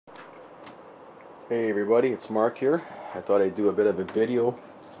Hey everybody, it's Mark here. I thought I'd do a bit of a video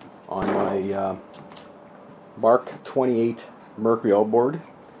on my Mark 28 Mercury outboard.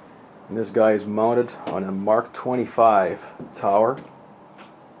 And this guy is mounted on a Mark 25 tower.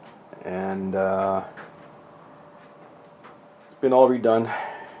 And it's been all redone.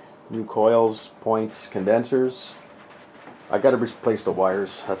 New coils, points, condensers. I got to replace the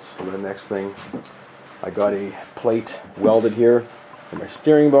wires. That's the next thing. I got a plate welded here for my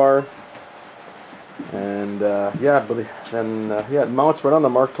steering bar. And yeah, it mounts right on the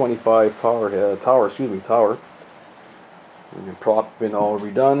Mark 25 tower. And your prop been all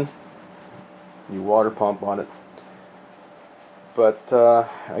redone. New water pump on it. But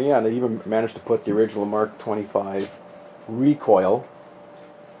yeah, they even managed to put the original Mark 25 recoil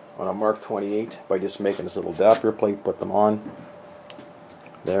on a Mark 28 by just making this little adapter plate. Put them on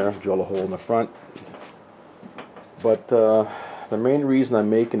there, drill a hole in the front. But the main reason I'm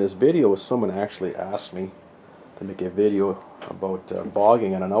making this video is someone actually asked me to make a video about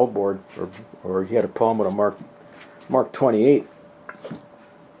bogging on an outboard, or he had a problem with a Mark 28.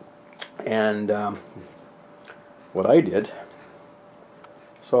 And what I did,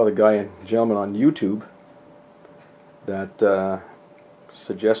 saw the guy and gentleman on YouTube that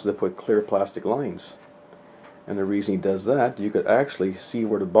suggested to put clear plastic lines. And the reason he does that, you could actually see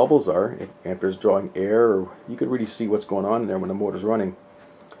where the bubbles are if there's drawing air, or you could really see what's going on in there when the motor's running.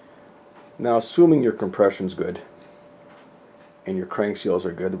 Now, assuming your compression's good and your crank seals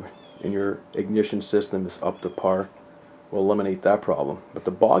are good and your ignition system is up to par, we'll eliminate that problem. But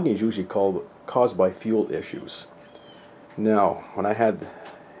the bogging is usually caused by fuel issues. Now, when I had,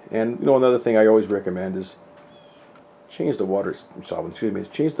 and you know, another thing I always recommend is change the water solvent.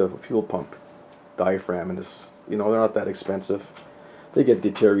 Change the fuel pump diaphragm, and this, you know, they're not that expensive. They get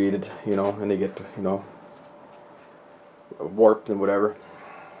deteriorated, you know, and they get, you know, warped and whatever.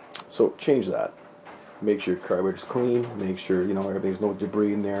 So change that. Make sure your carburetor's clean. Make sure, you know, everything's no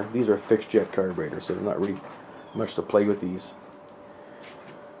debris in there. These are fixed jet carburetors, so there's not really much to play with these.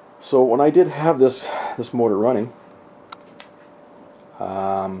 So when I did have this motor running,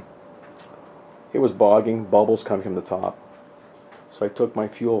 it was bogging, bubbles coming from the top. So I took my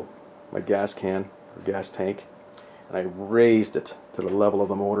gas can or gas tank, and I raised it to the level of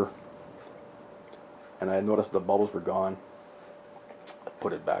the motor, and I noticed the bubbles were gone. I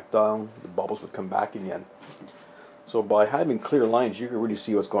put it back down, the bubbles would come back again. So by having clear lines, you can really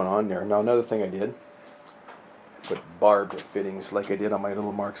see what's going on there. Now, another thing I did, put barbed fittings like I did on my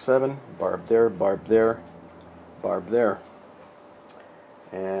little Mark 7, barb there, barb there, barb there.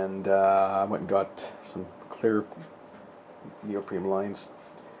 And I went and got some clear neoprene lines.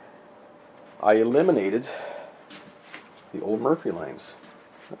 I eliminated the old Mercury lines.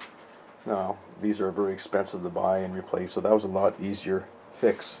 Now, these are very expensive to buy and replace, so that was a lot easier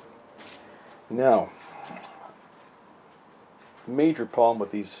fix. Now, major problem with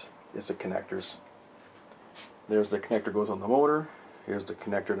these is the connectors. There's the connector goes on the motor. Here's the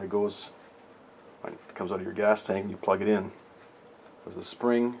connector that goes, when it comes out of your gas tank, you plug it in. There's a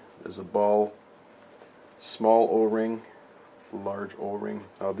spring, there's a ball, small O-ring, large O-ring.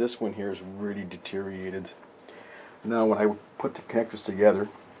 Now this one here is really deteriorated. Now when I put the connectors together,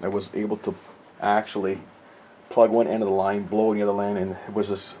 I was able to actually plug one end of the line, blow the other line, and it was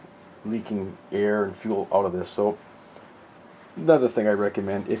just leaking air and fuel out of this. So another thing I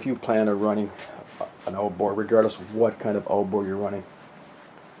recommend, if you plan on running an outboard, regardless of what kind of outboard you're running,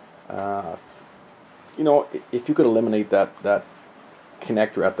 you know, if you could eliminate that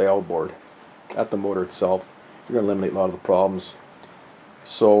connector at the outboard, at the motor itself, you're going to eliminate a lot of the problems.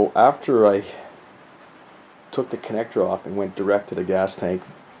 So after I took the connector off and went direct to the gas tank,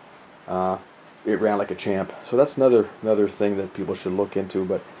 it ran like a champ. So that's another thing that people should look into.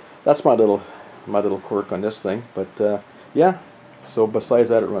 But that's my little quirk on this thing. But yeah, so besides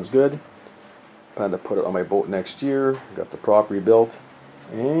that, it runs good. Plan to put it on my boat next year. Got the prop rebuilt,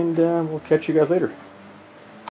 and we'll catch you guys later.